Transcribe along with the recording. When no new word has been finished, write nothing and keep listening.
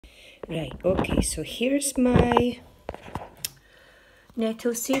Right, okay, so here's my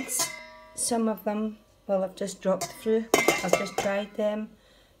nettle seeds. Some of them, well, I've just dropped through. I've just dried them.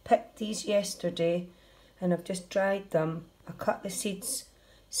 Picked these yesterday and I've just dried them. I cut the seeds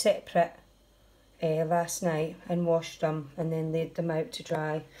separate last night and washed them and then laid them out to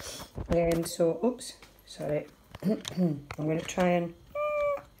dry. So, oops, sorry. I'm going to try and...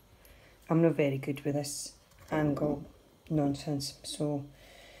 I'm not very good with this angle nonsense, so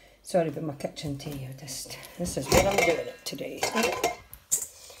sorry about my kitchen tea. This is what I'm doing it today.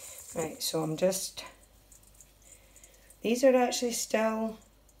 Right, so I'm just... These are actually still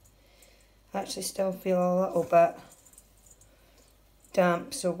feel a little bit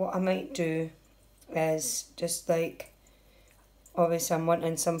damp, so what I might do is just like, obviously I'm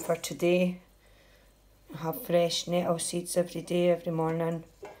wanting some for today. I have fresh nettle seeds every day, every morning.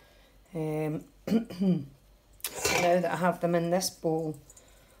 So now that I have them in this bowl,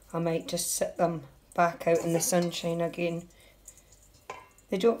 I might just sit them back out in the sunshine again.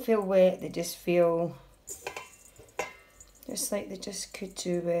 They don't feel wet, they just feel just like they just could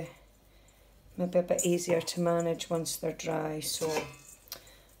do maybe a bit easier to manage once they're dry. So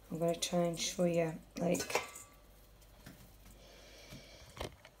I'm going to try and show you like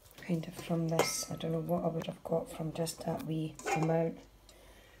kind of from this. I don't know what I would have got from just that wee amount.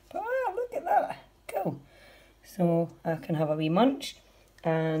 But look at that, cool. So I can have a wee munch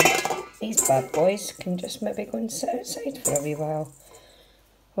and these bad boys can just maybe go and sit outside for a wee while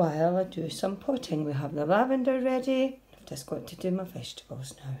I do some potting. We have the lavender ready. I've just got to do my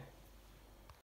vegetables now.